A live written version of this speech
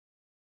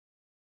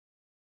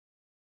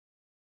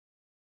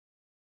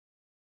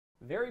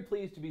Very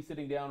pleased to be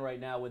sitting down right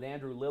now with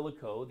Andrew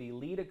Lilico, the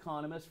lead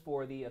economist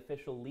for the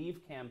official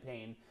Leave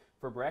campaign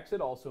for Brexit,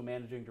 also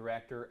managing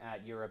director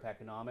at Europe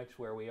Economics,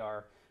 where we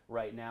are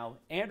right now.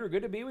 Andrew,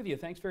 good to be with you.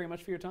 Thanks very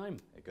much for your time.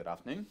 Good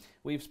afternoon.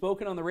 We've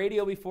spoken on the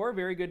radio before.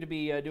 Very good to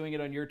be doing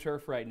it on your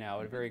turf right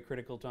now at a very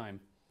critical time.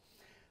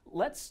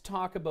 Let's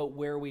talk about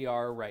where we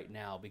are right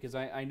now, because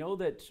I know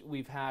that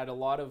we've had a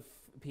lot of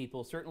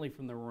people, certainly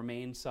from the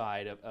Remain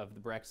side of the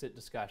Brexit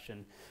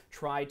discussion,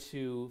 try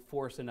to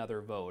force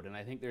another vote. And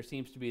I think there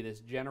seems to be this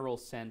general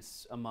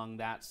sense among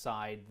that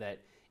side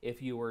that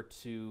if you were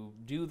to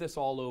do this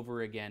all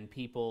over again,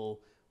 people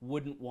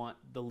wouldn't want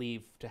the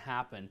Leave to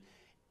happen.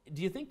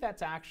 Do you think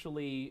that's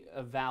actually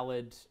a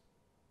valid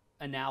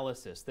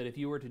analysis, that if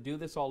you were to do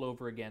this all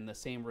over again, the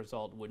same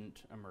result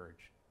wouldn't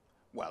emerge?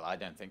 Well, I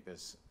don't think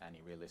there's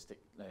any realistic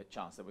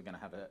chance that we're going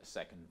to have a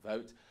second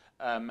vote.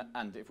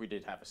 And if we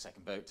did have a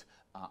second vote,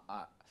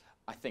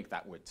 I think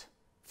that would,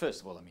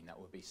 first of all, I mean, that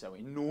would be so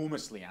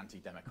enormously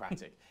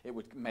anti-democratic. It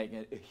would make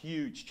a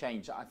huge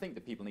change. I think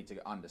that people need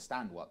to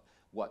understand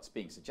what's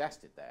being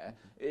suggested there.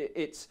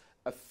 It's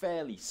a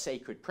fairly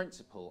sacred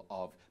principle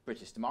of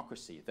British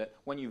democracy that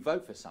when you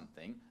vote for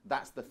something,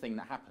 that's the thing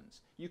that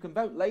happens. You can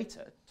vote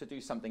later to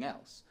do something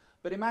else.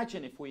 But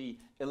imagine if we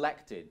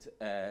elected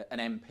an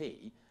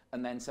MP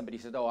and then somebody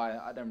said, oh,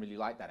 I don't really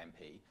like that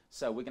MP,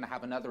 so we're going to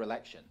have another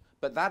election.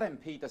 But that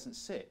MP doesn't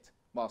sit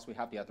whilst we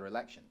have the other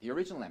election. The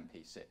original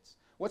MP sits.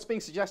 What's being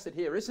suggested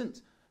here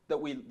isn't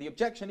that the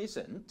objection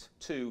isn't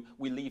to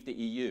we leave the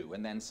EU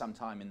and then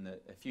sometime in the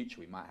future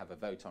we might have a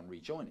vote on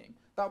rejoining.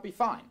 That would be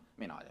fine.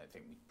 I mean, I don't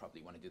think we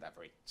probably want to do that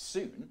very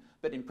soon,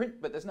 but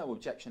there's no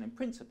objection in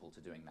principle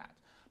to doing that.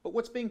 But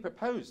what's being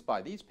proposed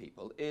by these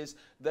people is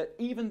that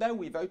even though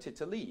we voted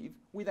to leave,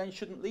 we then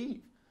shouldn't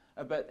leave.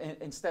 But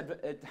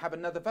instead have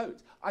another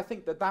vote. I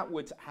think that that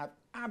would have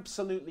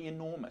absolutely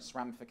enormous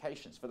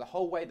ramifications for the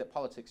whole way that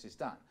politics is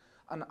done.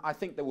 And I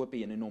think there would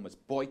be an enormous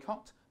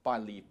boycott by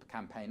Leave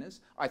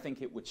campaigners. I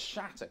think it would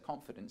shatter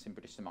confidence in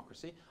British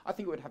democracy. I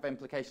think it would have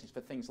implications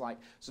for things like,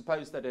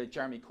 suppose that a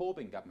Jeremy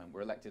Corbyn government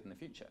were elected in the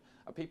future.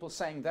 Are people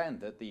saying then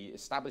that the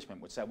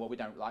establishment would say, well, we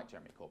don't like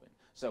Jeremy Corbyn,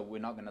 so we're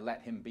not going to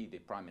let him be the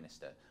Prime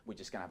Minister. We're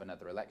just going to have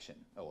another election,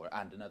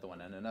 and another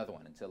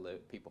one until the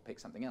people pick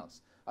something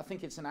else. I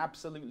think it's an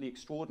absolutely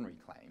extraordinary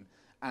claim,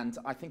 and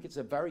I think it's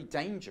a very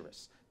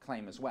dangerous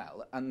claim as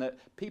well, and that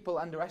people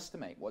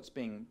underestimate what's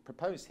being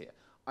proposed here.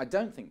 I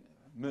don't think,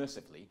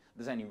 mercifully,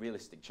 there's any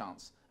realistic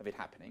chance of it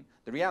happening.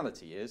 The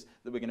reality is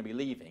that we're going to be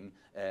leaving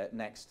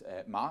next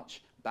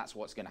March. That's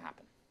what's going to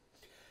happen.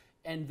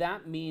 And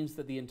that means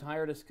that the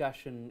entire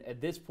discussion at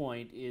this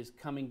point is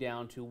coming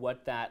down to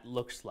what that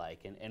looks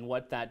like and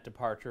what that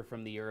departure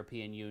from the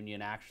European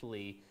Union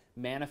actually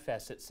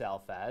manifests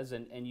itself as.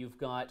 And you've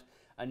got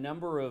a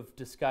number of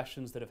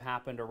discussions that have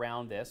happened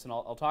around this, and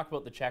I'll talk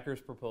about the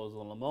Chequers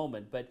proposal in a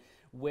moment, but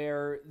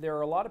where there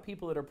are a lot of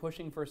people that are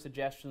pushing for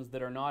suggestions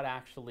that are not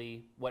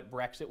actually what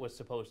Brexit was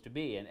supposed to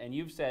be. And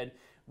you've said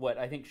what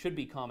I think should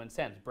be common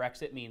sense.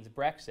 Brexit means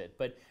Brexit.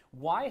 But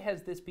why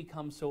has this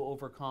become so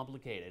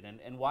overcomplicated?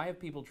 And why have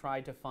people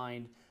tried to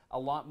find a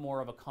lot more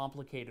of a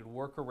complicated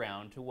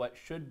workaround to what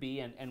should be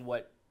and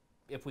what,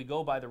 if we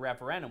go by the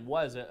referendum,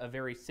 was a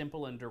very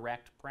simple and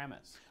direct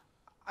premise?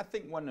 I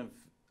think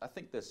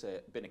there's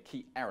been a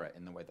key error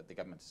in the way that the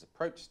government has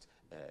approached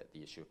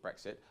the issue of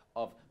Brexit,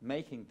 of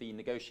making the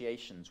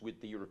negotiations with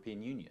the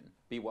European Union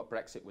be what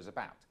Brexit was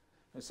about.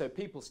 And so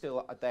people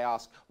still, they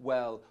ask,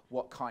 well,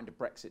 what kind of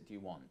Brexit do you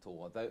want,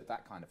 or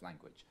that kind of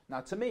language.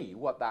 Now, to me,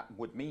 what that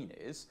would mean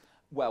is,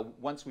 well,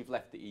 once we've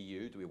left the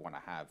EU, do we want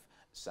to have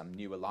some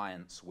new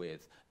alliance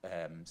with,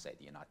 say,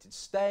 the United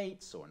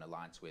States, or an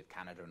alliance with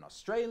Canada and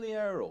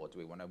Australia, or do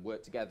we want to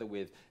work together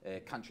with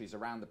countries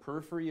around the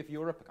periphery of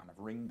Europe, a kind of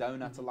ring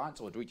donut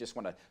alliance, or do we just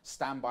want to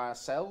stand by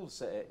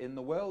ourselves in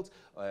the world?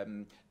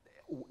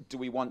 Do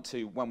we want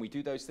to, when we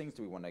do those things,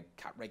 do we want to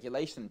cut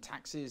regulation and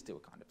taxes, do a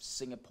kind of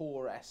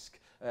Singapore-esque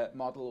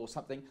model or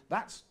something?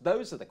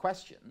 Those are the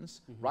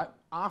questions, right?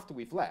 After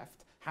we've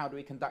left, how do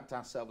we conduct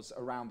ourselves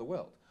around the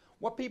world?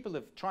 What people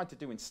have tried to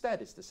do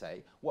instead is to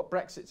say, what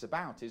Brexit's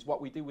about is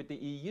what we do with the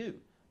EU.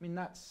 I mean,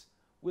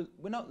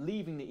 we're not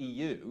leaving the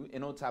EU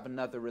in order to have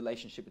another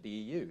relationship with the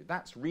EU.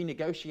 That's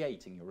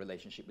renegotiating your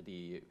relationship with the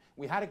EU.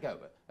 We had a go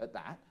at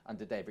that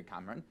under David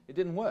Cameron. It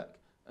didn't work.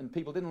 And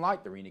people didn't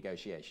like the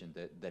renegotiation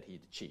that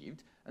he'd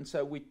achieved. And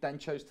so we then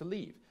chose to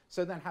leave.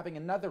 So then having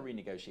another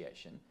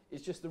renegotiation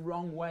is just the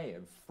wrong way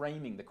of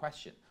framing the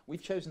question.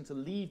 We've chosen to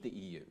leave the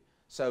EU.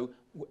 So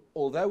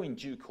although in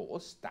due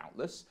course,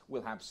 doubtless,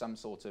 we'll have some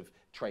sort of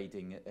trade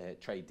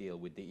deal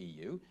with the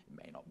EU,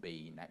 it may not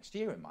be next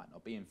year, it might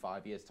not be in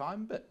 5 years'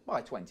 time, but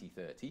by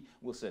 2030,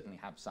 we'll certainly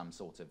have some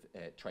sort of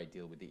trade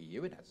deal with the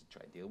EU. It has a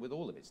trade deal with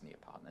all of its near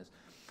partners.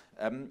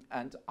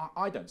 And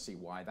I don't see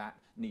why that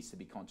needs to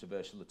be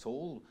controversial at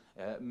all.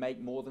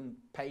 Make more than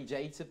page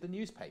 8 of the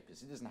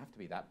newspapers. It doesn't have to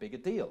be that big a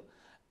deal.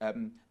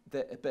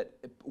 But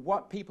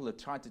what people have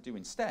tried to do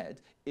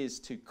instead is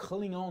to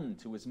cling on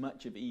to as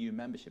much of EU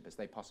membership as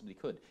they possibly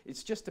could.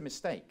 It's just a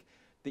mistake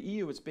the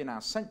EU has been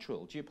our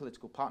central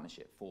geopolitical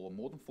partnership for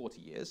more than 40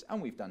 years,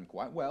 and we've done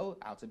quite well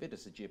out of it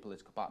as a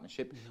geopolitical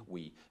partnership.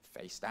 We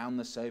faced down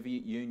the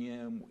Soviet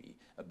Union, we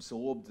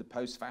absorbed the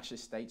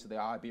post-fascist states of the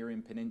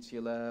Iberian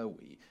Peninsula,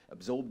 we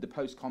absorbed the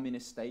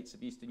post-communist states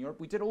of Eastern Europe.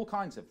 We did all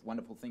kinds of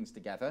wonderful things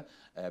together.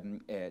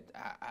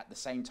 At the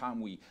same time,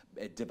 we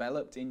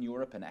developed in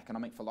Europe an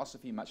economic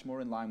philosophy much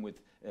more in line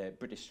with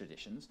British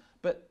traditions.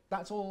 But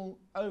that's all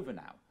over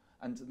now,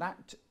 and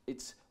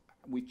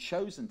we've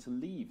chosen to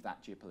leave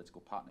that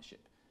geopolitical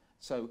partnership.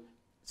 So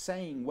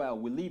saying, well,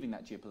 we're leaving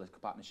that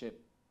geopolitical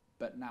partnership,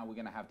 but now we're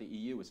going to have the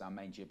EU as our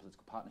main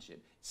geopolitical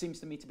partnership,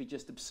 seems to me to be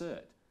just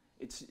absurd.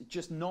 It's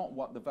just not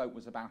what the vote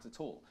was about at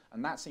all.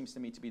 And that seems to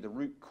me to be the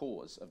root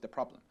cause of the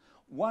problem.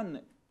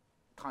 One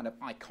kind of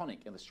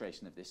iconic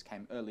illustration of this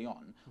came early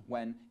on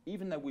when,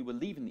 even though we were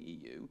leaving the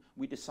EU,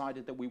 we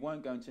decided that we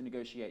weren't going to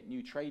negotiate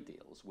new trade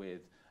deals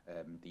with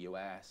the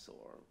US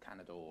or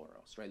Canada or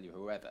Australia,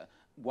 whoever,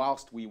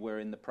 whilst we were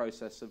in the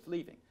process of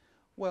leaving.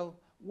 Well,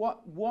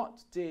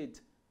 what did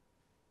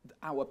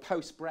our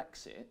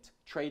post-Brexit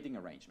trading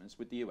arrangements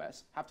with the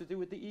US have to do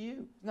with the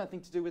EU?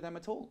 Nothing to do with them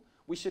at all.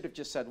 We should have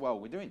just said, well,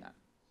 we're doing that.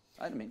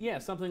 I mean, yeah,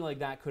 something like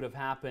that could have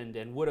happened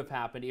and would have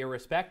happened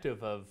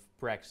irrespective of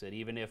Brexit.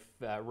 Even if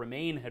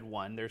Remain had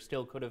won, there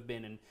still could have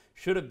been and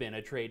should have been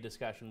a trade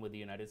discussion with the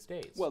United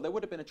States. Well, there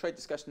would have been a trade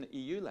discussion at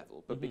EU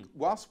level, but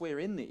whilst we're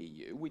in the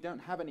EU, we don't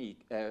have any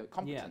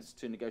competence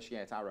to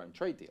negotiate our own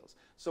trade deals.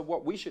 So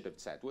what we should have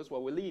said was,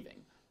 well, we're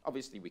leaving.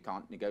 Obviously, we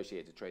can't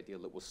negotiate a trade deal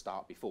that will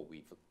start before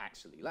we've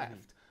actually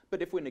left.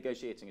 But if we're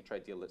negotiating a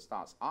trade deal that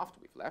starts after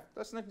we've left,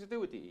 that's nothing to do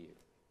with the EU.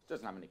 It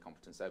doesn't have any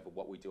competence over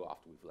what we do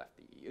after we've left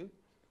the EU.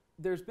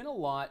 There's been a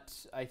lot,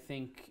 I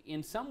think,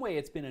 in some way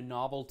it's been a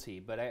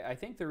novelty, but I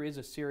think there is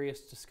a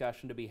serious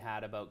discussion to be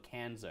had about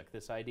CANZUK,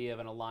 this idea of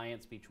an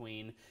alliance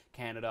between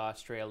Canada,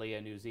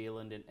 Australia, New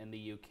Zealand, and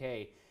the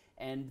UK.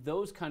 And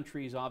those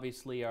countries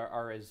obviously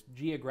are as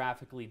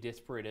geographically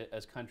disparate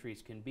as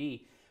countries can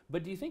be.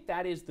 But do you think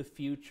that is the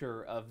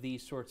future of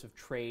these sorts of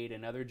trade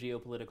and other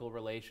geopolitical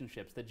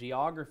relationships? The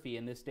geography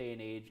in this day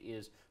and age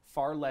is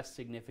far less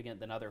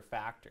significant than other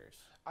factors.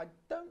 I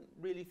don't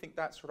really think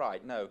that's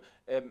right, no.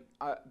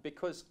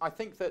 Because I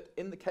think that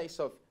in the case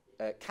of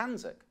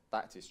CANZUK,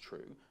 that is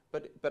true.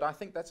 But I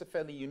think that's a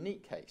fairly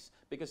unique case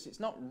because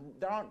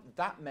there aren't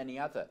that many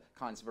other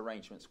kinds of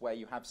arrangements where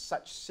you have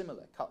such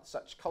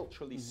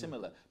culturally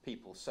similar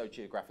people so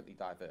geographically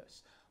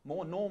diverse.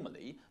 More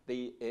normally,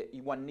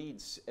 one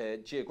needs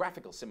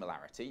geographical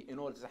similarity in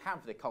order to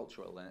have the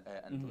cultural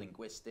and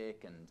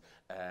linguistic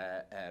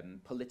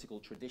and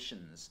political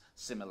traditions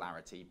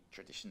similarity,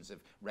 traditions of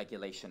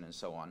regulation and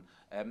so on.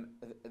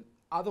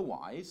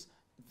 Otherwise,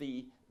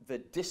 the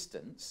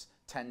distance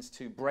tends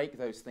to break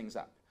those things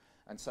up.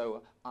 And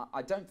so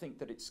I don't think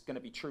that it's going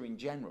to be true in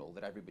general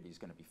that everybody's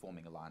going to be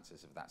forming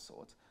alliances of that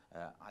sort.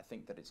 I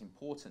think that it's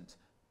important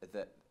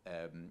that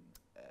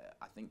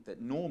I think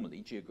that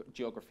normally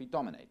geography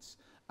dominates.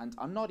 And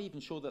I'm not even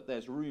sure that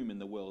there's room in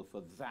the world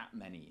for that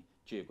many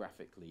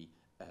geographically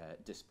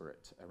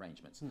disparate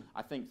arrangements.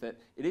 I think that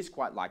it is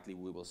quite likely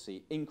we will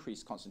see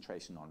increased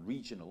concentration on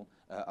regional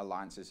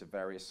alliances of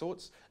various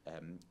sorts,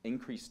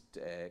 increased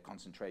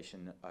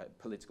concentration,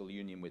 political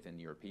union within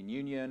the European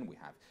Union. We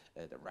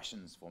have the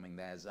Russians forming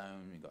their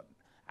zone. We've got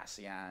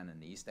ASEAN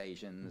and the East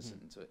Asians,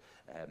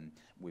 and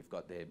we've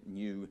got the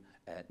new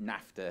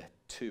NAFTA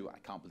 2. I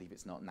can't believe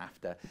it's not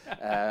NAFTA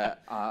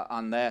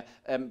on there.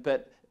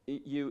 But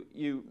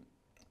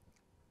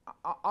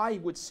I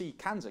would see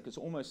CANZUK as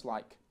almost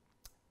like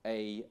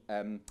a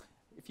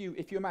if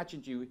you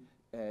imagined you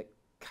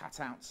cut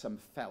out some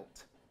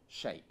felt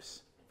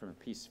shapes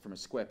from a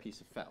square piece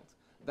of felt,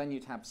 then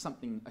you'd have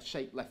a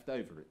shape left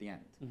over at the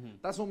end.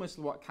 That's almost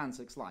what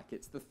CANZUK's like.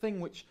 It's the thing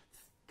which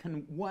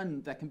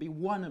there can be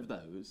one of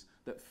those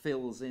that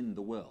fills in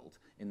the world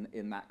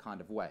in that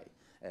kind of way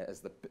as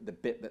the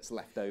bit that's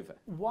left over.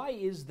 Why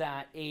is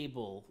that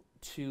able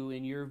to,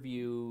 in your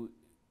view,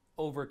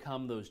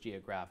 overcome those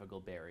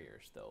geographical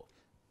barriers, though?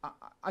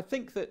 I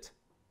think that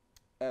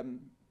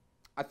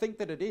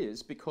it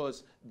is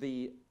because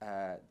the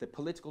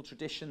political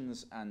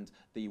traditions and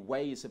the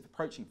ways of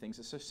approaching things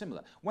are so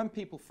similar. When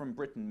people from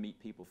Britain meet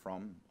people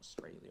from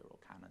Australia or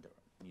Canada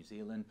or New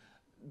Zealand,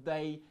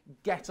 they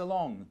get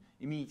along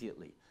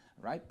immediately,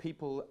 right?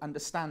 People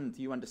understand,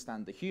 you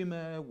understand the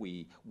humour,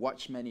 we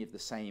watch many of the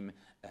same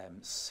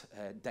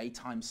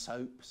daytime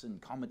soaps and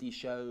comedy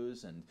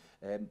shows, and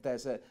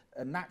there's a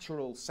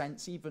natural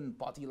sense, even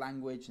body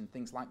language and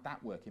things like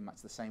that work in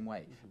much the same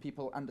way.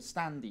 People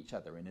understand each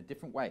other in a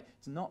different way.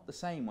 It's not the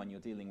same when you're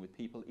dealing with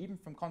people, even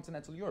from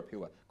continental Europe,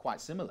 who are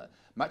quite similar,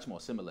 much more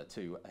similar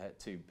to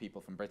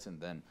people from Britain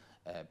than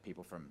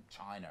people from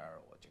China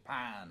or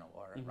Japan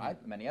or right,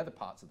 many other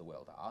parts of the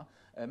world are.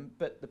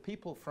 But the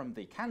people from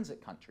the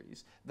CANZUK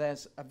countries,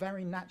 there's a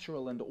very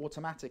natural and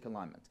automatic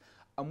alignment.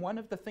 And one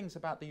of the things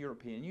about the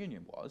European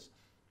Union was,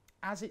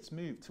 as it's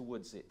moved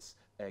towards its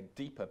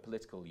deeper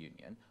political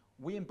union,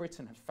 we in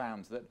Britain have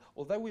found that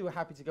although we were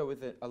happy to go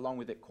along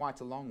with it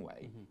quite a long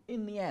way,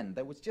 in the end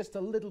there was just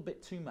a little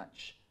bit too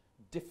much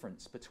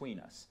difference between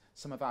us.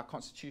 Some of our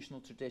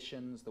constitutional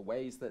traditions, the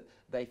ways that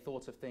they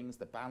thought of things,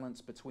 the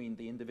balance between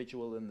the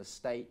individual and the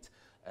state,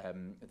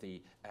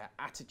 the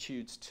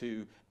attitudes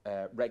to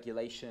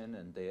regulation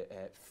and the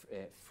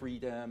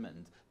freedom,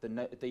 and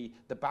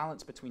the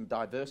balance between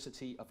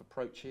diversity of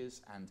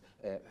approaches and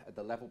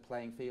the level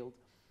playing field.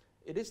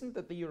 It isn't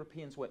that the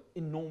Europeans were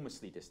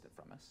enormously distant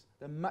from us.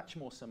 They're much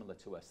more similar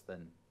to us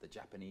than the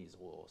Japanese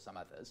or some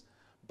others,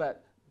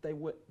 but they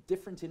were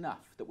different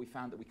enough that we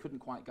found that we couldn't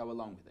quite go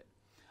along with it.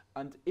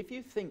 And if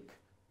you think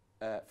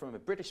from a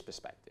British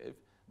perspective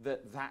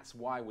that that's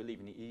why we're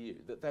leaving the EU,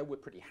 that they were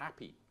pretty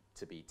happy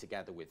to be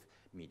together with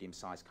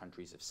medium-sized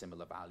countries of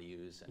similar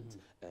values,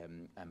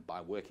 and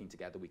by working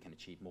together we can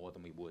achieve more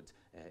than we would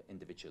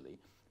individually,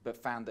 but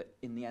found that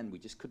in the end we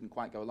just couldn't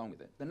quite go along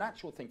with it. The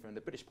natural thing from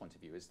the British point of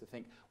view is to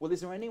think, well,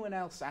 is there anyone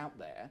else out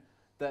there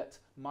that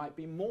might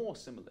be more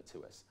similar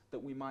to us, that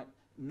we might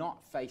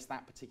not face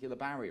that particular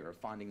barrier of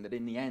finding that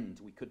in the end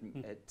we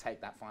couldn't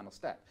take that final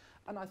step?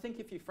 And I think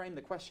if you frame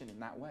the question in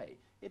that way,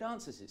 it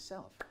answers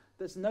itself.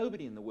 There's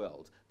nobody in the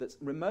world that's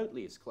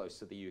remotely as close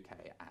to the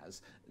UK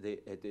as the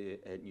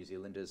New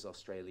Zealanders,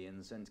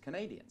 Australians and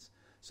Canadians.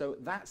 So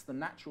that's the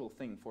natural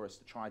thing for us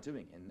to try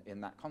doing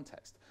in that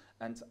context.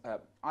 And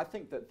I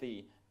think that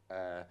the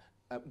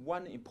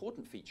one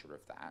important feature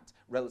of that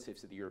relative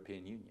to the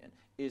European Union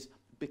is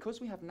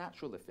because we have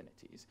natural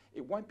affinities,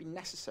 it won't be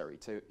necessary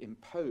to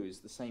impose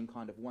the same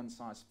kind of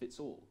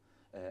one-size-fits-all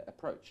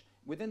approach.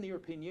 Within the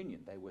European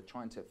Union, they were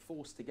trying to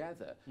force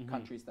together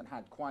countries that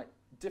had quite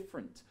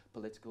different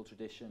political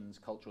traditions,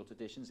 cultural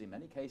traditions, in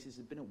many cases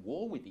had been at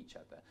war with each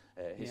other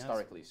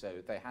historically, so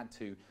they had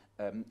to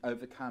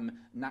overcome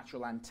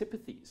natural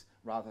antipathies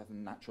rather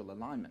than natural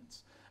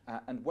alignments.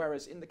 And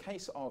whereas in the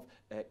case of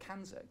the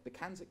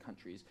Kanzak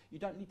countries, you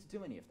don't need to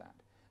do any of that.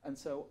 And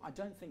so I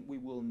don't think we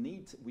would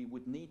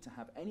need to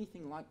have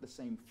anything like the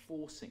same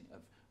forcing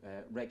of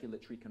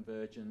regulatory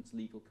convergence,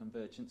 legal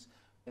convergence.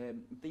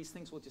 These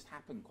things will just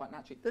happen quite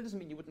naturally. That doesn't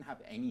mean you wouldn't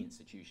have any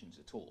institutions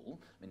at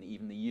all. I mean,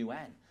 even the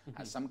UN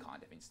has some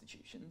kind of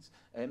institutions.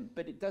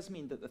 But it does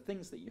mean that the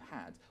things that you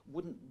had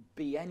wouldn't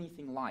be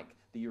anything like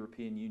the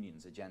European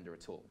Union's agenda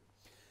at all.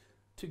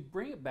 To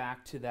bring it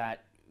back to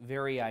that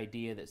very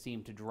idea that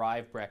seemed to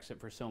drive Brexit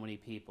for so many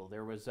people,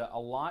 there was a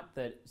lot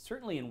that,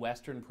 certainly in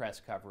Western press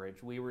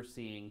coverage, we were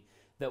seeing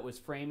that was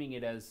framing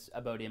it as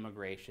about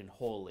immigration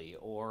wholly,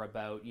 or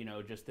about, you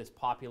know, just this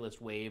populist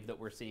wave that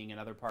we're seeing in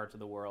other parts of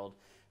the world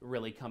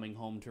really coming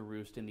home to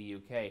roost in the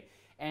UK.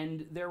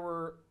 And there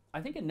were,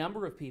 I think, a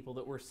number of people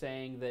that were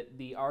saying that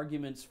the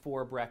arguments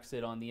for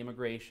Brexit on the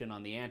immigration,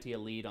 on the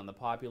anti-elite, on the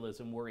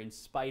populism were in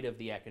spite of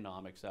the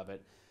economics of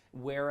it.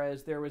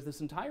 Whereas there was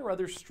this entire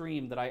other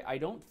stream that I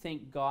don't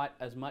think got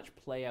as much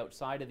play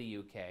outside of the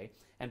UK,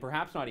 and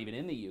perhaps not even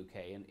in the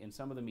UK in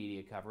some of the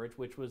media coverage,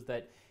 which was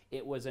that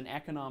it was an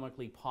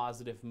economically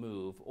positive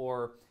move,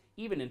 or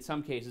even in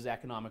some cases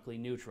economically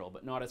neutral,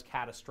 but not as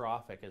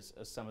catastrophic as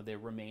some of the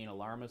Remain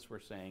alarmists were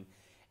saying.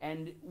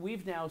 And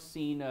we've now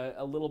seen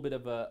a little bit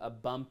of a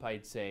bump,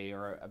 I'd say,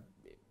 or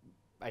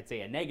I'd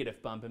say a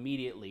negative bump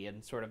immediately,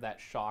 and sort of that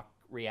shock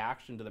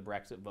reaction to the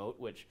Brexit vote,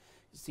 which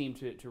seemed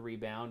to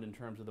rebound in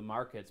terms of the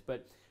markets.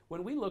 But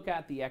when we look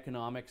at the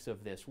economics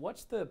of this,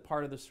 what's the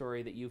part of the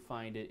story that you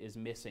find is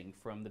missing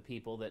from the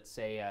people that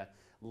say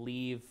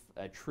leave,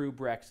 a true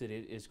Brexit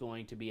is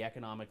going to be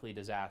economically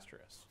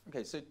disastrous?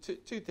 Okay, so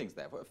two things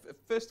there.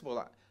 First of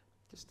all,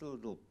 just a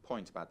little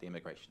point about the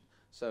immigration.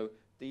 So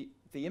the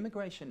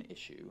immigration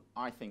issue,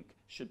 I think,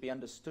 should be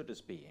understood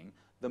as being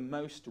the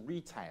most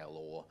retail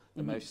or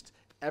the most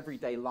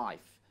everyday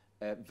life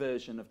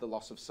version of the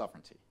loss of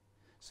sovereignty.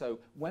 So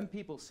when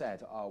people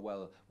said, oh,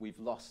 well, we've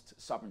lost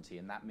sovereignty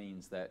and that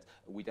means that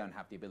we don't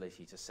have the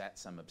ability to set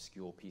some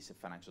obscure piece of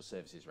financial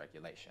services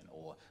regulation,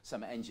 or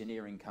some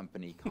engineering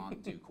company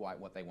can't do quite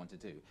what they want to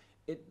do,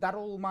 that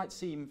all might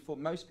seem, for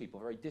most people,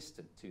 very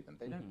distant to them.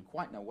 They don't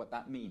quite know what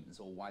that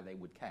means or why they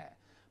would care.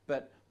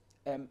 But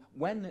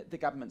when the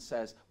government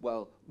says,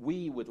 well,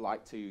 we would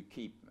like to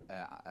keep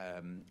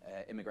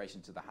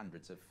immigration to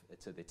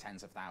the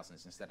tens of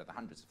thousands instead of the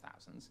hundreds of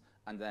thousands,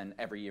 and then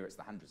every year it's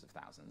the hundreds of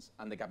thousands,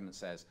 and the government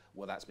says,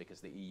 well, that's because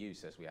the EU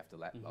says we have to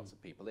let lots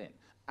of people in.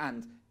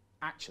 And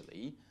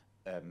actually,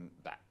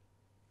 that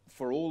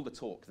for all the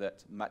talk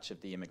that much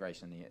of the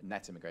immigration, the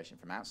net immigration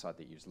from outside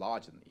the EU is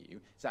larger than the EU,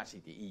 it's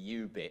actually the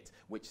EU bit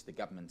which the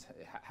government,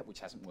 which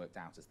hasn't worked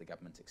out as the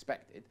government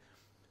expected.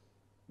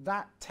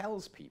 That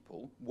tells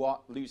people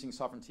what losing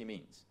sovereignty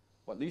means.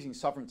 What losing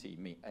sovereignty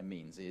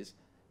means is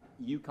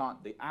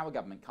our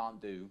government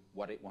can't do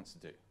what it wants to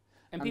do.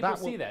 And people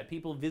see that.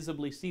 People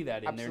visibly see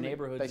that in their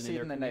neighborhoods and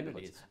in their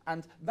communities.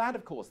 And that,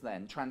 of course,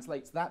 then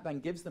translates, that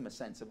then gives them a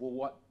sense of,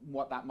 well,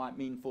 what that might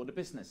mean for the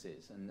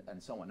businesses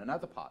and so on, and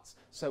other parts.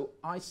 So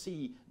I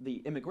see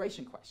the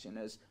immigration question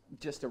as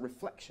just a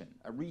reflection,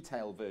 a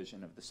retail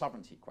version of the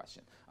sovereignty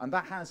question. And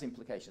that has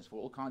implications for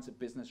all kinds of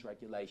business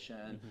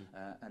regulation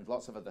and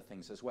lots of other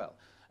things as well.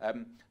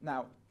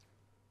 Now,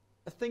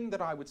 a thing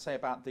that I would say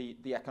about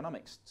the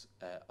economics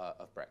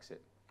of Brexit,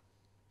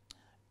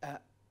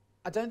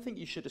 I don't think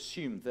you should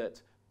assume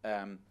that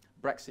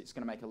Brexit's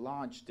going to make a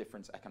large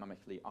difference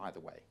economically either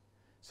way.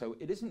 So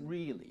it isn't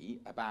really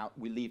about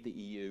we leave the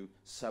EU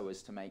so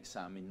as to make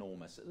some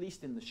enormous, at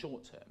least in the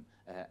short term,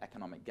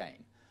 economic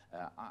gain.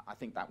 I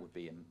think that would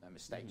be a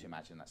mistake to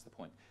imagine that's the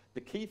point.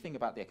 The key thing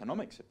about the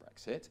economics of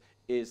Brexit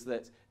is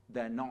that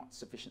they're not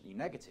sufficiently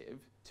negative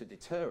to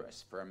deter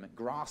us from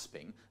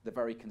grasping the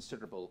very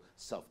considerable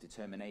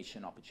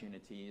self-determination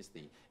opportunities,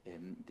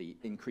 the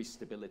increased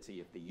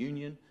stability of the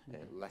Union,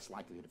 less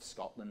likelihood of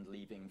Scotland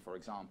leaving, for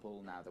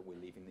example, now that we're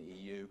leaving the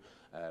EU,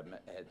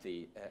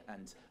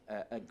 and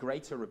a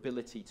greater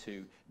ability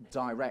to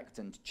direct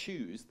and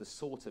choose the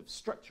sort of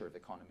structure of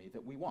economy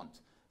that we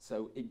want.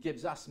 So it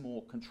gives us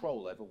more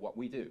control over what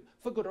we do,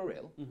 for good or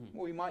ill.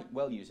 Well, we might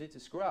well use it to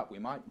screw up. We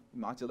might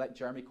elect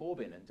Jeremy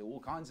Corbyn and do all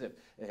kinds of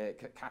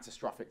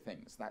catastrophic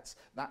things. That's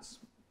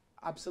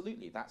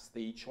absolutely, that's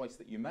the choice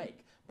that you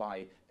make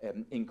by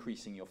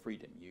increasing your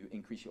freedom. You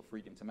increase your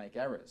freedom to make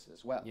errors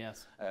as well.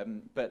 Yes.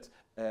 But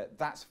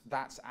that's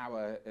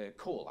our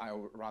call. I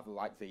rather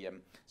like the,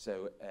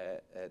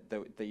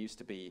 there used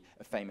to be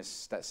a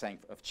famous saying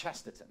of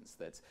Chesterton's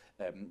that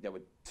there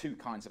were two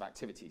kinds of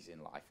activities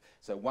in life.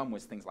 So one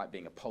was things like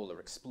being a polar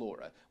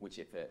explorer, which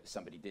if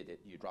somebody did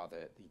it, you'd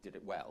rather he did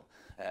it well.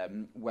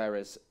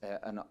 Whereas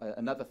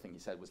another thing he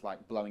said was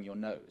like blowing your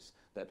nose,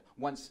 that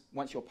once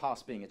you're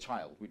past being a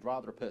child, we'd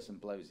rather a person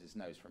blows his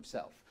nose for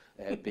himself,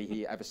 be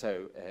he ever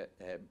so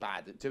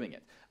bad at doing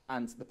it.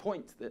 And the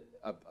point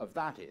of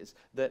that is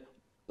that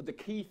the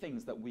key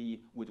things that we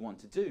would want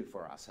to do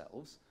for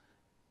ourselves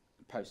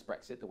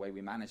post-Brexit, the way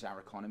we manage our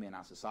economy and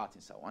our society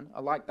and so on,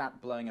 are like that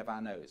blowing of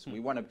our nose. We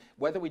want to,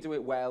 whether we do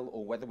it well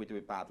or whether we do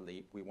it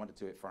badly, we want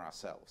to do it for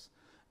ourselves.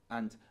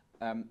 And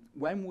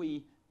when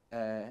we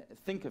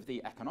think of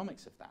the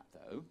economics of that,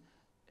 though,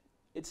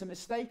 it's a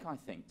mistake, I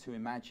think, to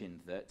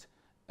imagine that,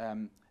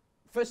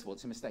 first of all,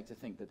 it's a mistake to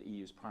think that the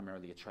EU is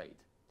primarily a trade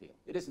deal.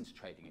 It isn't a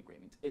trading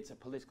agreement. It's a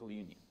political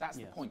union. That's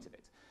the point of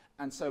it.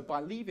 And so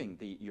by leaving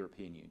the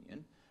European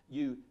Union,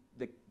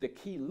 the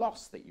key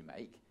loss that you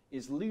make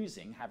is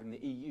losing having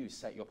the EU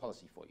set your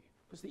policy for you.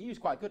 Because the EU is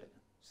quite good at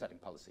setting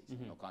policies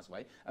in all kinds of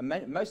ways. And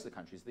most of the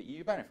countries, the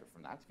EU benefit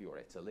from that. If you're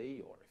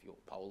Italy or if you're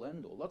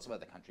Poland or lots of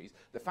other countries,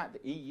 the fact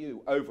that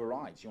EU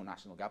overrides your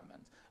national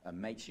government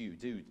and makes you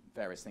do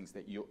various things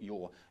that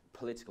your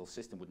political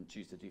system wouldn't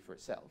choose to do for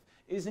itself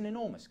is an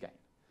enormous gain.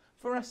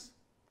 For us,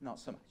 not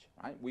so much,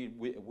 right?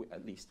 We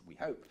at least we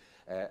hope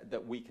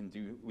that we can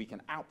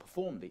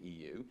outperform the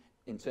EU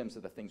in terms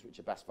of the things which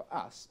are best for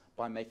us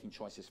by making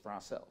choices for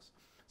ourselves.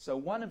 So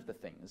one of the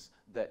things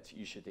that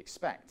you should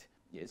expect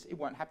is, it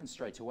won't happen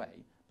straight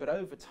away, but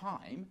over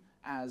time,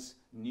 as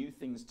new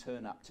things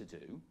turn up to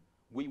do,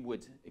 we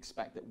would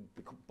expect that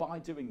by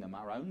doing them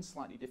our own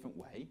slightly different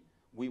way,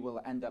 we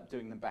will end up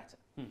doing them better.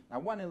 Now,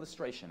 one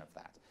illustration of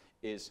that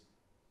is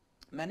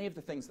many of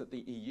the things that the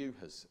EU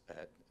has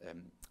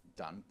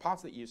done, part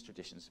of the EU's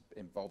traditions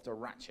involved a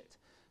ratchet.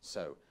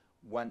 So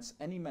once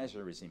any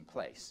measure is in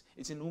place,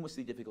 it's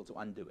enormously difficult to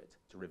undo it,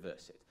 to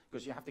reverse it,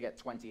 because you have to get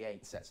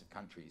 28 sets of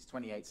countries,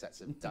 28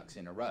 sets of ducks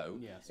in a row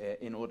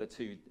in order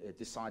to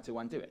decide to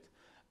undo it.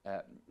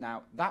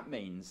 Now, that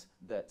means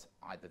that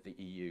either the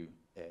EU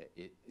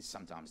is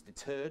sometimes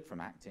deterred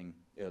from acting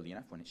early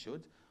enough when it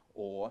should,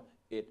 or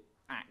it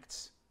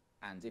acts,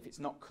 and if it's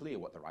not clear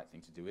what the right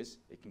thing to do is,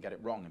 it can get it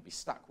wrong and be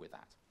stuck with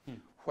that.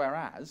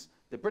 Whereas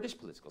the British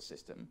political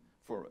system,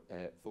 for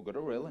good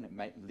or ill, and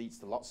it leads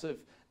to lots of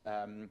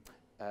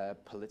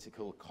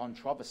political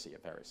controversy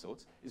of various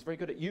sorts, is very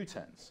good at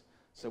U-turns.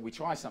 So we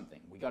try something,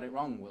 we got it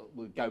wrong,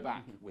 we'll go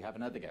back, we have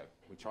another go,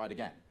 we try it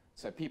again.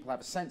 So people have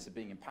a sense of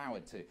being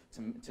empowered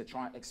to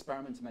try,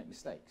 experiment, to make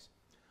mistakes.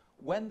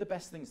 When the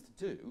best things to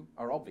do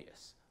are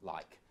obvious,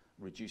 like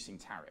reducing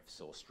tariffs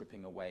or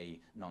stripping away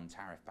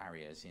non-tariff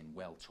barriers in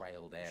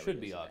well-trailed areas. Should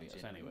be obvious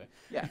anyway.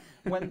 Yeah,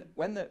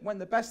 when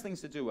the best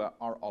things to do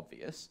are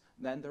obvious,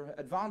 then there are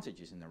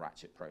advantages in the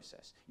ratchet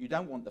process. You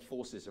don't want the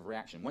forces of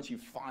reaction. Once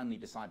you've finally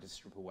decided to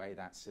strip away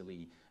that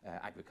silly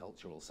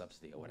agricultural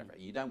subsidy or whatever,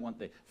 you don't want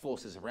the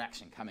forces of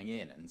reaction coming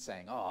in and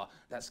saying, oh,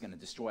 that's going to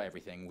destroy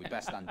everything, we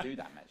best undo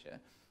that measure,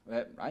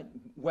 right?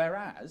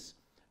 Whereas,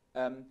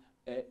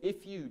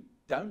 if you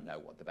don't know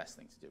what the best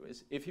thing to do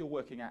is, if you're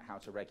working out how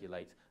to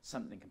regulate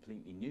something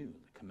completely new,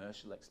 the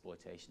commercial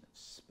exploitation of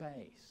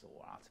space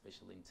or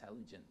artificial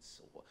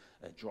intelligence or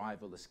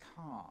driverless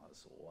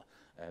cars or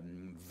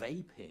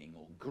vaping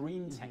or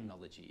green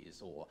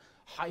technologies or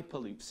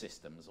hyperloop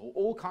systems or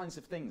all kinds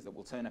of things that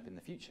will turn up in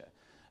the future,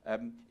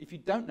 if you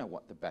don't know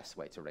what the best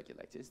way to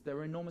regulate is, there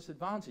are enormous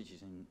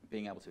advantages in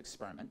being able to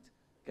experiment,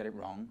 get it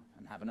wrong,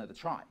 and have another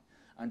try.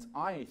 And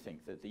I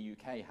think that the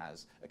UK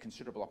has a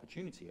considerable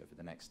opportunity over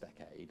the next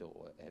decade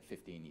or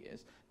 15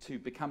 years to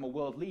become a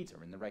world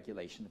leader in the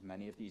regulation of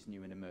many of these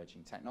new and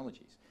emerging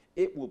technologies.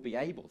 It will be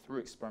able, through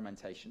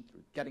experimentation,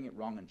 through getting it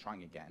wrong and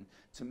trying again,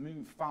 to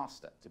move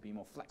faster, to be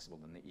more flexible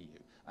than the EU,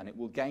 and it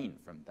will gain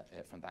from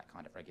that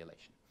kind of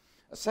regulation.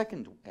 A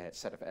second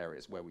set of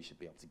areas where we should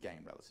be able to gain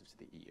relative to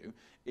the EU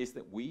is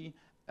that we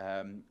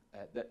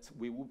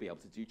will be able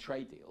to do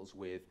trade deals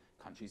with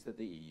countries that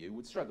the EU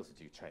would struggle to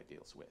do trade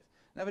deals with.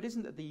 Now, it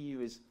isn't that the EU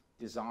is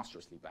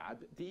disastrously bad,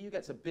 but the EU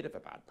gets a bit of a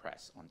bad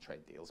press on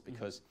trade deals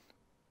because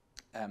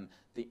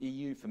the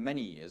EU for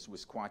many years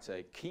was quite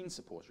a keen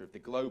supporter of the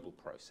global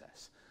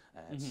process.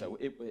 So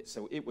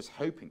it was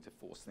hoping to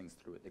force things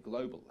through at the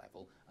global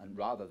level, and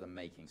rather than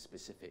making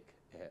specific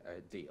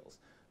deals.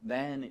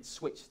 Then it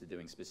switched to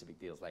doing specific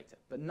deals later.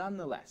 But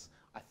nonetheless,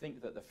 I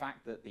think that the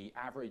fact that the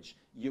average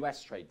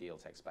US trade deal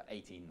takes about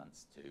 18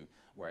 months to do,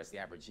 whereas the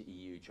average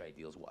EU trade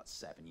deal is,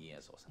 7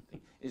 years or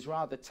something, is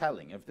rather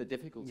telling of the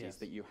difficulties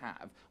that you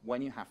have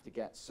when you have to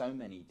get so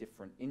many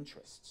different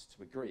interests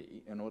to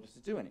agree in order to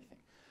do anything.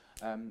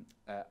 And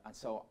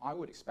so I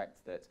would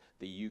expect that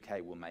the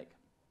UK will make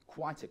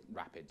quite a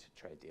rapid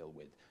trade deal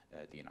with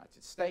the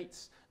United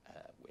States,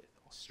 with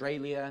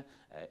Australia.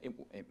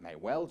 It may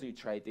well do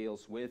trade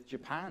deals with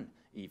Japan,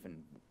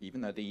 even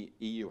though the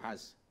EU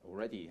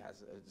already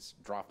has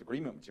a draft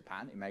agreement with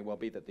Japan. It may well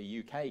be that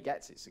the UK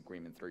gets its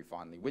agreement through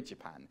finally with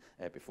Japan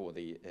before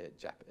the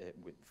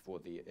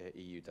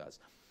EU does.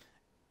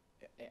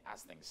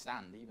 As things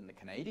stand, even the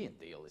Canadian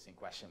deal is in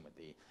question, with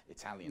the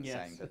Italians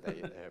saying that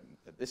they,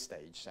 at this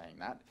stage, saying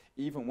that.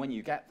 Even when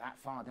you get that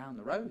far down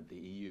the road, the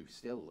EU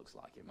still looks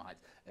like it might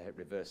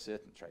reverse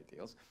certain trade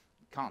deals.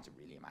 Can't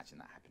really imagine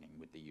that happening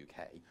with the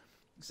UK.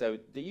 So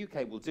the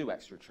UK will do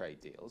extra trade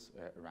deals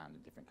around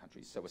in different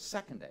countries. So a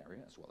second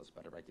area, as well as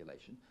better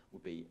regulation, will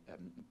be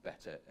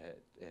better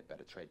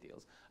trade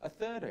deals. A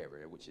third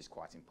area, which is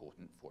quite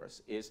important for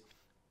us, is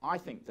I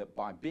think that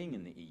by being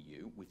in the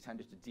EU, we've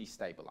tended to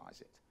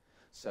destabilise it.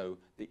 So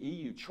the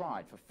EU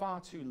tried for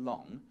far too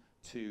long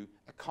to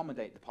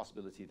accommodate the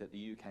possibility that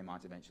the UK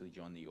might eventually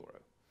join the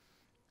euro.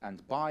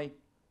 And by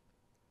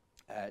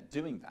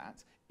doing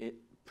that,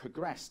 it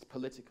progressed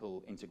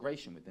political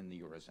integration within the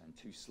eurozone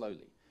too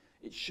slowly.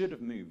 It should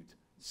have moved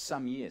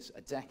some years,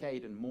 a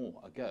decade and more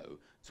ago,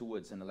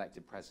 towards an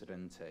elected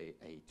president,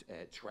 a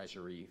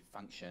treasury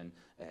function,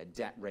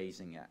 debt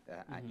raising at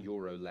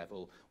euro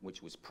level,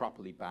 which was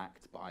properly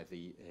backed by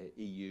the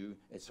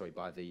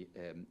by the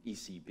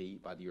ECB,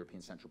 by the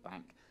European Central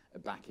Bank,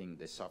 backing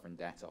the sovereign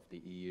debt of the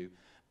EU.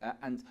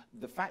 And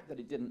the fact that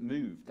it didn't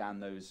move down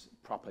those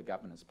proper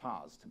governance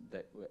paths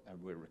that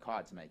were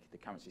required to make the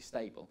currency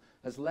stable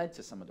has led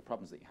to some of the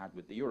problems that you had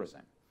with the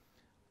eurozone.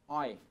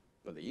 I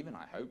believe, and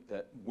I hope,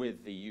 that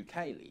with the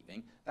UK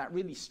leaving, that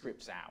really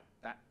strips out,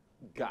 that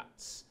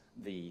guts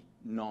the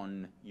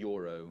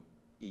non-Euro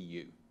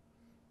EU.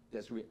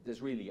 There's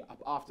really,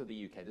 after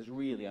the UK, there's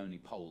really only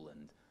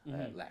Poland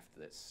left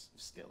that's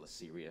still a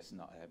serious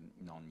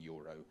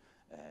non-Euro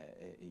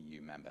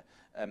EU member.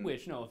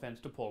 Which, no offense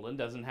to Poland,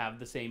 doesn't have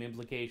the same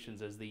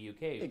implications as the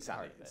UK.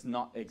 Exactly. It's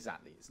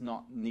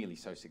not nearly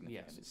so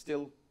significant. Yes. It's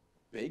still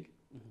big,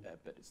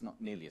 but it's not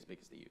nearly as big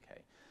as the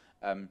UK.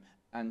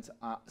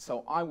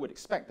 So I would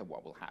expect that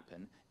what will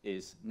happen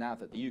is, now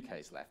that the UK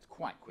is left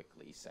quite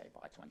quickly, say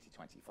by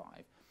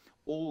 2025,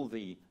 all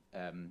the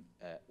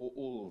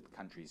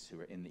countries who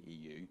are in the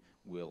EU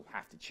will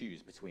have to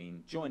choose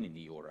between joining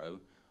the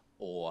euro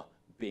or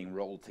being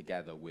rolled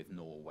together with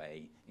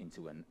Norway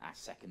into a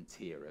second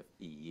tier of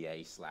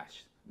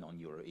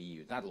EEA/non-Euro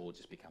EU. That'll all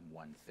just become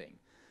one thing.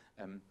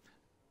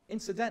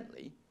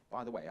 Incidentally,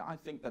 by the way, I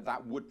think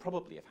that would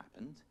probably have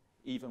happened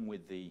even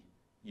with the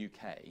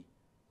UK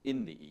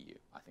in the EU.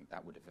 I think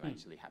that would have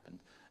eventually happened,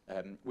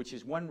 which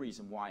is one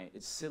reason why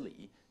it's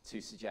silly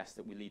to suggest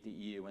that we leave the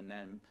EU and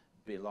then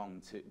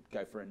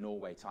go for a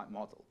Norway-type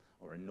model,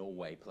 or a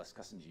Norway plus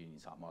customs union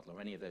type model,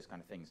 or any of those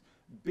kind of things.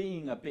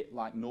 Being a bit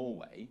like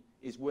Norway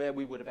is where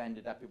we would have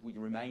ended up if we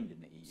remained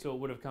in the EU. So it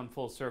would have come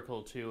full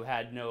circle to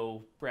had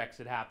no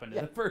Brexit happened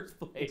in the first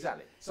place.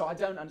 Exactly. So I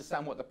don't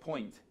understand what the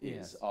point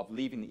is of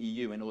leaving the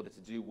EU in order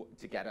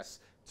to get us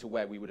to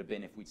where we would have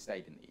been if we'd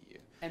stayed in the EU.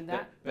 And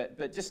that,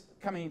 but just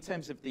coming in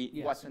terms of the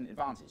what's an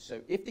advantage.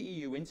 So if the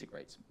EU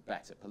integrates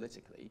better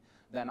politically,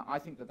 then I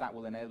think that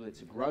will enable it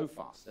to grow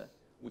faster,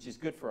 which is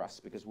good for us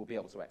because we'll be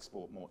able to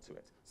export more to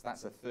it. So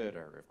that's a third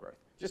area of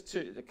growth. Just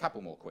a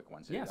couple more quick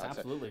ones. Yes,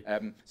 absolutely.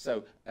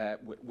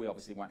 We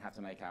obviously won't have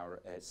to make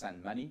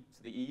send money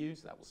to the EU,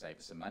 so that will save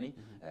us some money.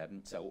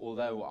 So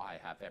although I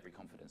have every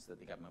confidence that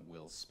the government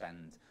will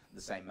spend the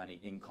same money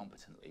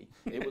incompetently,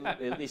 it will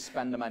at least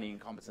spend the money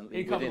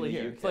incompetently within the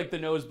here. UK. It's like the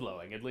nose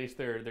blowing. At least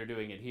they're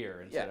doing it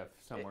here instead of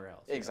somewhere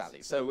else. Exactly.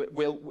 Yes. So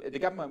the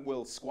government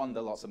will squander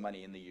lots of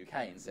money in the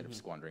UK instead of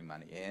squandering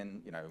money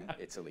in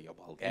Italy or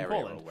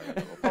Bulgaria or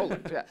wherever, or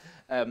Poland.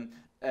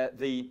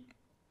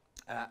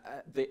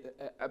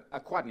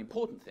 Quite an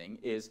important thing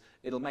is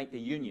it'll make the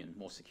union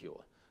more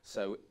secure.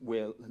 So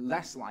we're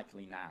less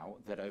likely now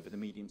that over the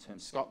medium term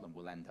Scotland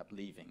will end up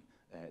leaving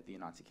the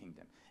United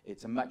Kingdom.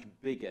 It's a much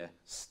bigger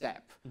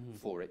step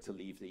for it to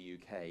leave the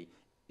UK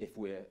if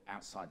we're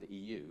outside the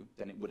EU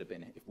than it would have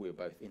been if we were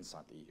both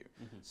inside the EU.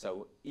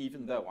 So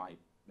even though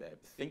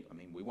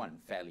we won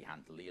fairly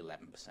handily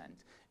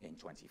 11% in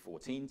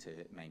 2014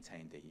 to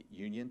maintain the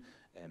union.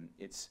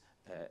 It's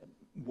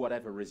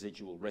whatever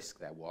residual risk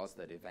there was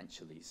that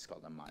eventually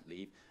Scotland might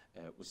leave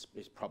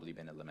has probably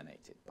been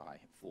eliminated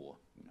for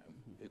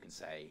who can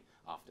say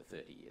after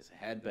 30 years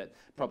ahead, but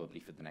probably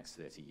for the next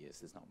 30 years,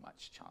 there's not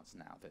much chance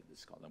now that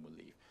Scotland will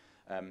leave.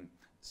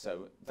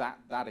 So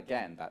that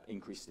again, that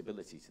increased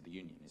stability to the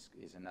Union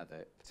is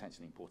another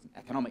potentially important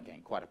economic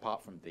gain, quite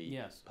apart from the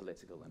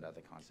political and other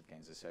kinds of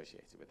gains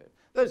associated with it.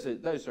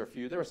 Those are a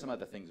few. There are some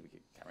other things we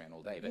could carry on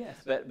all day,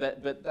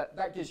 but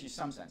that gives you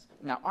some sense.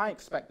 Now, I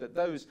expect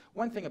that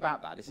one thing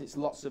about that is it's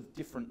lots of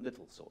different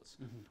little sorts.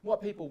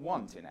 What people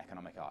want in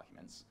economic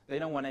arguments, they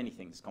don't want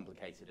anything as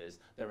complicated as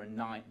there are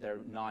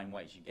 9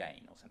 ways you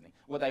gain or something.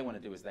 What they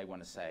want to do is they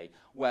want to say,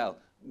 well,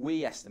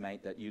 we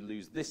estimate that you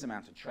lose this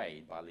amount of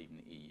trade by leaving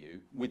the EU,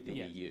 with the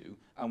EU,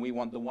 and we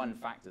want the one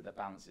factor that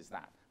balances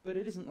that. But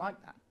it isn't like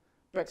that.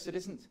 Brexit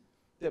isn't.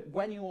 That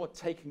when you're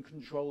taking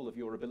control of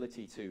your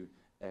ability to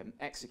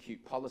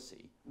execute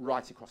policy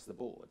right across the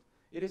board,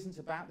 it isn't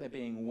about there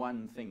being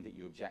one thing that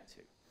you object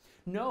to.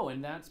 No,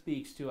 and that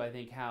speaks to, I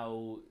think,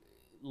 how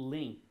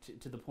linked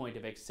to the point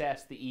of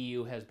excess the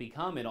EU has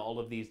become in all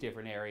of these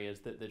different areas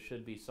that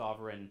should be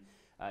sovereign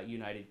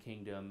United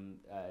Kingdom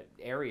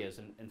areas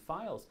and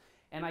files.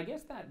 And I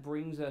guess that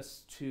brings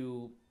us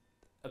to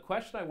a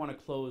question I want to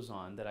close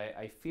on that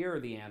I fear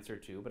the answer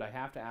to, but I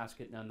have to ask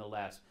it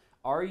nonetheless.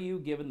 Are you,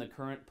 given the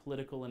current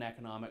political and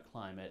economic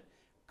climate,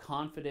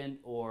 confident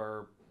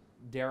or,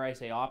 dare I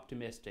say,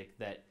 optimistic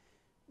that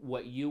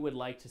what you would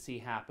like to see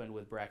happen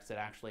with Brexit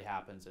actually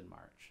happens in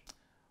March?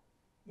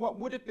 What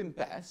would have been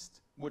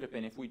best would have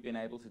been if we'd been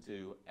able to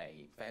do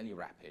a fairly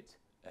rapid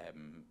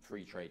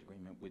free trade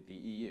agreement with the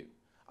EU.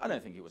 I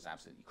don't think it was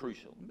absolutely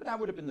crucial, but that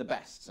would have been the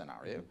best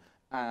scenario.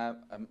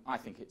 I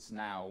think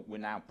we're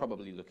now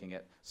probably looking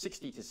at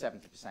 60 to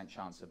 70%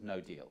 chance of no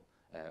deal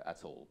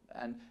at all.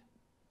 And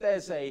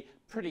there's a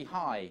pretty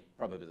high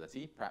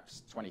probability,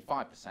 perhaps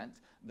 25%,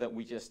 that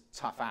we just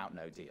tough out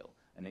no deal.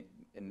 And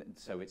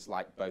so it's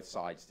like both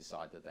sides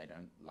decide that they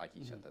don't like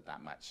each other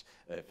that much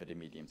for the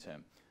medium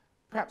term.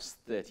 Perhaps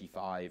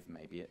 35,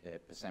 maybe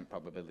percent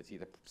probability.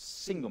 The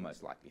single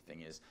most likely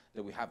thing is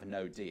that we have a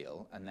no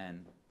deal, and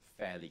then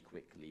fairly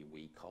quickly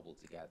we cobble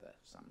together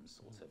some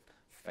sort of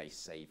face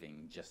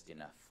saving just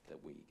enough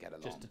that we get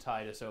along. Just to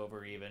tide us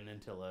over even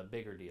until a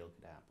bigger deal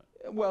could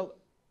happen. Well,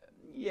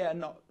 yeah,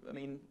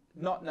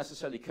 not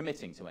necessarily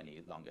committing to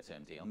any longer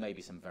term deal,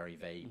 maybe some very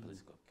vague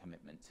political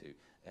commitment to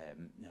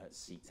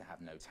seek to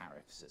have no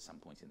tariffs at some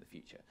point in the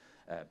future,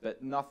 but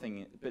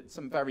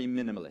some very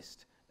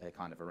minimalist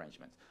kind of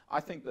arrangement.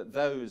 I think that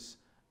those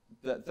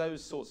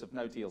sorts of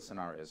no deal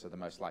scenarios are the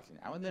most likely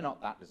now, and they're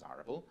not that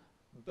desirable,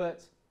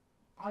 but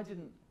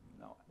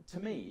to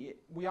me,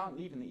 we aren't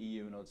leaving the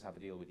EU in order to have a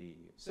deal with the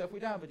EU. So if we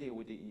don't have a deal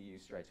with the EU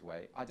straight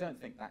away, I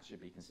don't think that should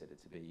be considered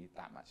to be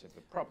that much of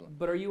a problem.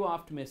 But are you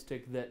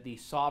optimistic that the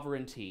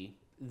sovereignty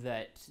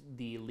that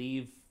the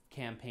Leave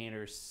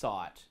campaigners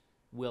sought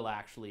will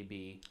actually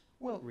be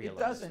realized? It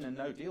does in a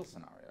no-deal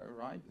scenario,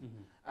 right?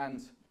 And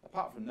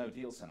apart from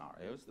no-deal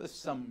scenarios, there's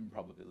some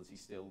probability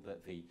still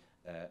that the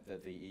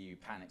EU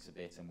panics a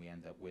bit and we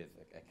end up with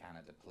a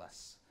Canada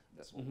Plus.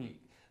 That's what we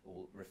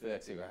all refer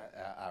to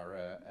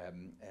our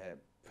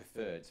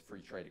preferred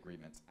free trade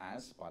agreement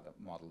as, by the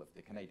model of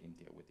the Canadian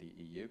deal with the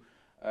EU.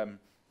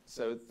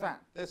 So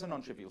there's a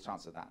non-trivial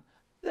chance of that.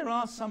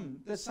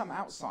 There's some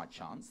outside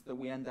chance that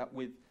we end up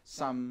with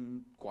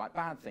some quite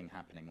bad thing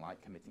happening,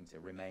 like committing to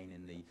remain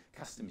in the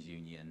customs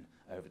union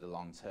over the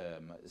long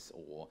term,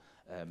 or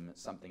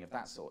something of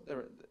that sort.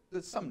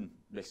 There's some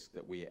risk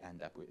that we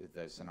end up with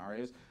those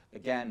scenarios.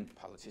 Again,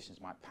 politicians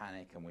might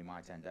panic and we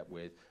might end up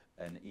with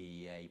an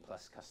EEA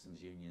plus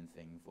customs union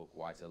thing for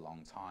quite a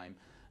long time.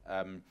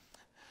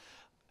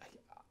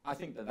 I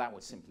think that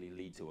would simply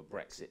lead to a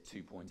Brexit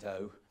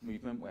 2.0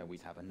 movement, where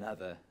we'd have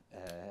another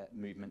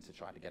movement to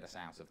try to get us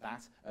out of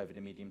that over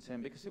the medium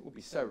term, because it would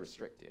be so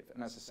restrictive.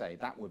 And as I say,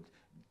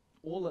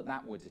 all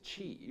that would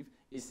achieve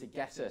is to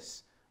get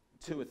us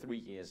 2 or 3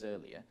 years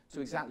earlier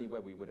to exactly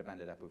where we would have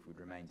ended up if we'd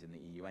remained in the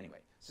EU anyway.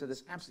 So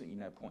there's absolutely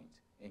no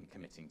point in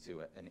committing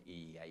to an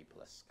EEA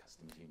plus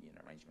customs union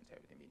arrangement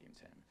over the medium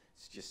term.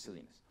 It's just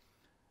silliness.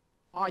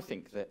 I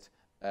think that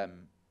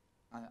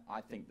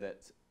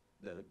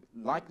the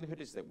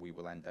likelihood is that we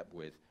will end up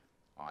with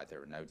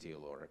either a no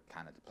deal or a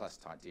Canada Plus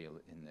type deal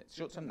in the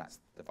short term. That's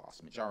the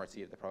vast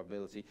majority of the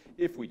probability.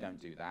 If we don't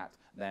do that,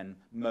 then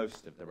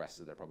most of the rest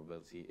of the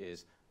probability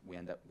is we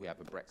have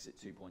a Brexit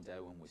 2.0,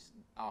 and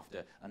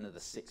after another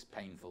 6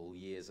 painful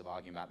years of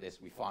arguing about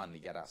this, we finally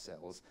get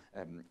ourselves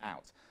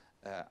out.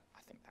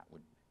 I think that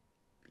would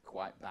be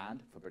quite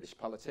bad for British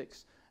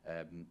politics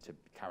to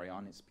carry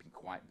on. It's been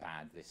quite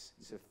bad. It's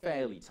a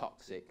fairly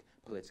toxic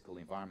political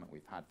environment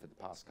we've had for the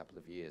past couple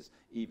of years,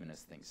 even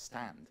as things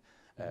stand.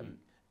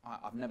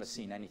 I've never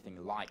seen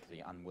anything like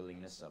the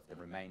unwillingness of the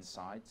Remain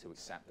side to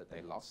accept that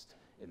they lost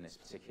in this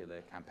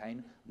particular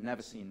campaign.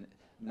 Never seen,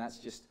 and that's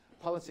just,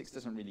 politics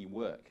doesn't really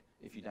work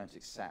if you don't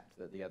accept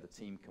that the other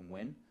team can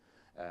win.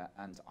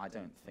 And I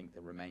don't think the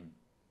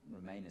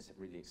Remainers have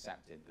really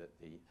accepted that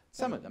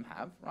some of them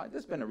have, right?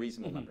 There's been a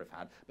reasonable number have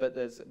had, but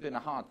there's been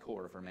a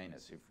hardcore of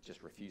Remainers who've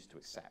just refused to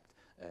accept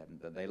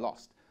that they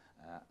lost.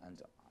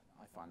 And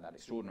I find that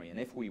extraordinary. And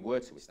if we were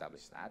to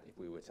establish that, if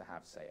we were to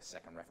have, say, a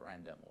second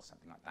referendum or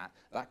something like that,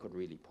 that could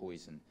really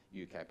poison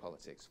UK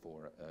politics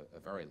for a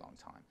very long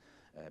time.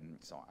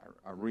 So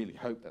I really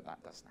hope that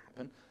that doesn't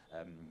happen.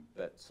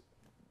 But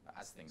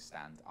as things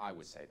stand, I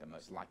would say the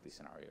most likely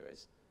scenario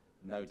is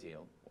no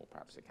deal, or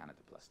perhaps a Canada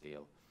Plus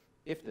deal.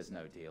 If there's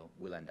no deal,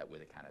 we'll end up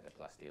with a Canada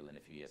Plus deal in a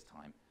few years'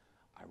 time.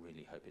 I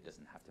really hope it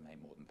doesn't have to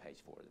make more than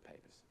page 4 of the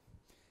papers.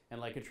 And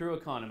like a true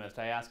economist,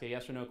 I ask a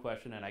yes or no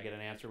question and I get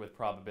an answer with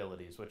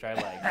probabilities, which I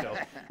like. So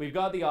we've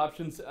got the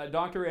options.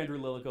 Dr. Andrew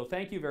Lilico,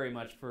 thank you very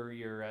much for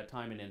your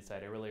time and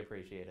insight. I really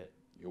appreciate it.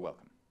 You're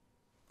welcome.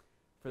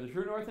 For the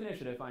True North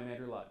Initiative, I'm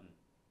Andrew Lawton.